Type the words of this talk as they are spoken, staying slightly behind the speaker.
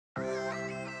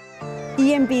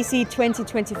EMBC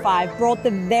 2025 brought the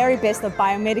very best of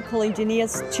biomedical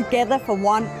engineers together for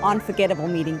one unforgettable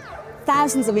meeting.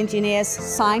 Thousands of engineers,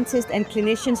 scientists and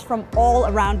clinicians from all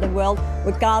around the world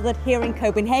were gathered here in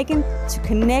Copenhagen to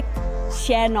connect,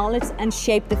 share knowledge and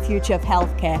shape the future of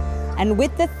healthcare. And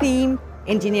with the theme,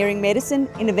 Engineering Medicine,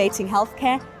 Innovating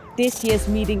Healthcare, this year's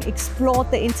meeting explored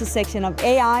the intersection of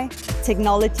AI,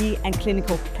 technology and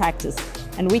clinical practice.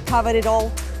 And we covered it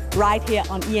all right here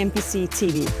on EMBC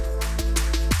TV.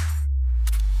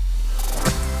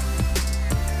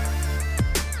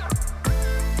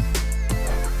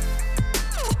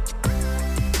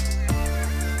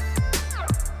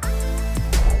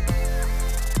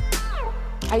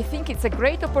 I think it's a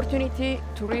great opportunity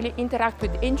to really interact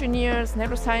with engineers,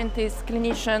 neuroscientists,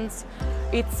 clinicians.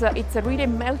 It's a really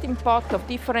melting pot of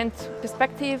different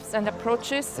perspectives and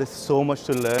approaches. There's so much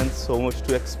to learn, so much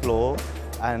to explore,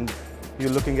 and you're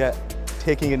looking at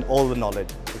taking in all the knowledge.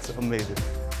 It's amazing.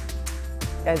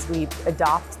 As we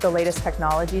adopt the latest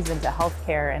technologies into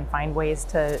healthcare and find ways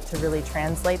to really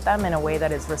translate them in a way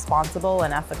that is responsible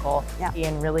and ethical,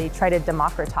 and really try to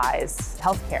democratize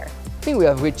healthcare. I think we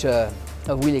have reached a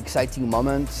really exciting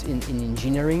moment in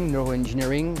engineering,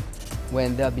 neuroengineering,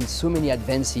 when there have been so many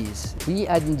advances. We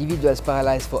had individuals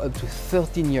paralyzed for up to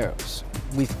 13 years.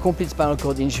 With complete spinal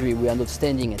cord injury, we are not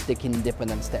standing and taking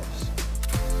independent steps.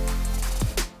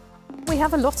 We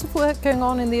have a lot of work going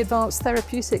on in the advanced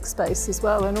therapeutic space as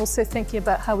well, and also thinking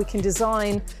about how we can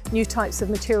design new types of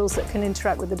materials that can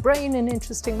interact with the brain in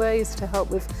interesting ways to help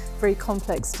with very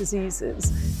complex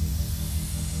diseases.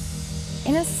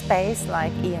 In a space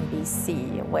like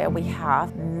EMBC, where we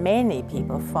have many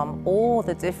people from all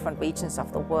the different regions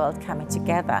of the world coming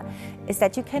together, is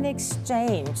that you can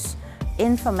exchange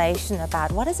information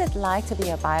about what is it like to be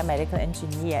a biomedical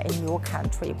engineer in your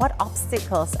country? What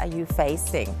obstacles are you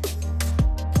facing?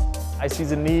 I see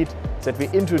the need that we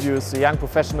introduce the young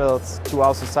professionals to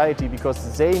our society,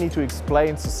 because they need to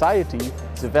explain society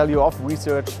the value of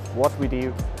research, what we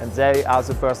do, and they are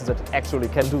the persons that actually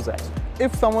can do that.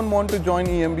 If someone wants to join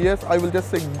EMBS, I will just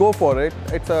say go for it.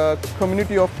 It's a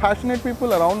community of passionate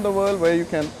people around the world where you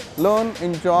can learn,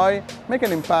 enjoy, make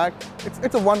an impact.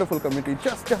 It's a wonderful community.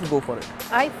 Just go for it.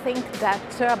 I think that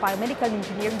biomedical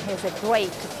engineering has a great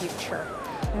future.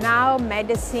 Now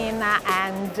medicine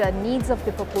and needs of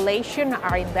the population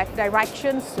are in that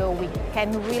direction, so we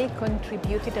can really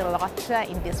contribute it a lot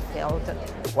in this field.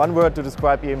 One word to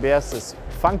describe EMBS is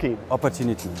funky.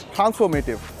 Opportunity.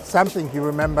 Transformative. Something you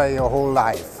remember your whole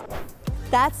life.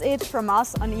 That's it from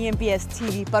us on EMBS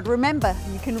TV, but remember,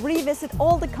 you can revisit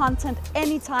all the content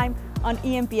anytime on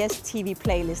EMBS TV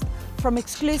playlist, from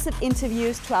exclusive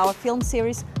interviews to our film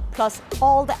series, plus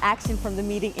all the action from the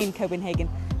meeting in Copenhagen.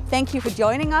 Thank you for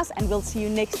joining us, and we'll see you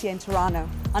next year in Toronto.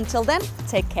 Until then,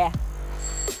 take care.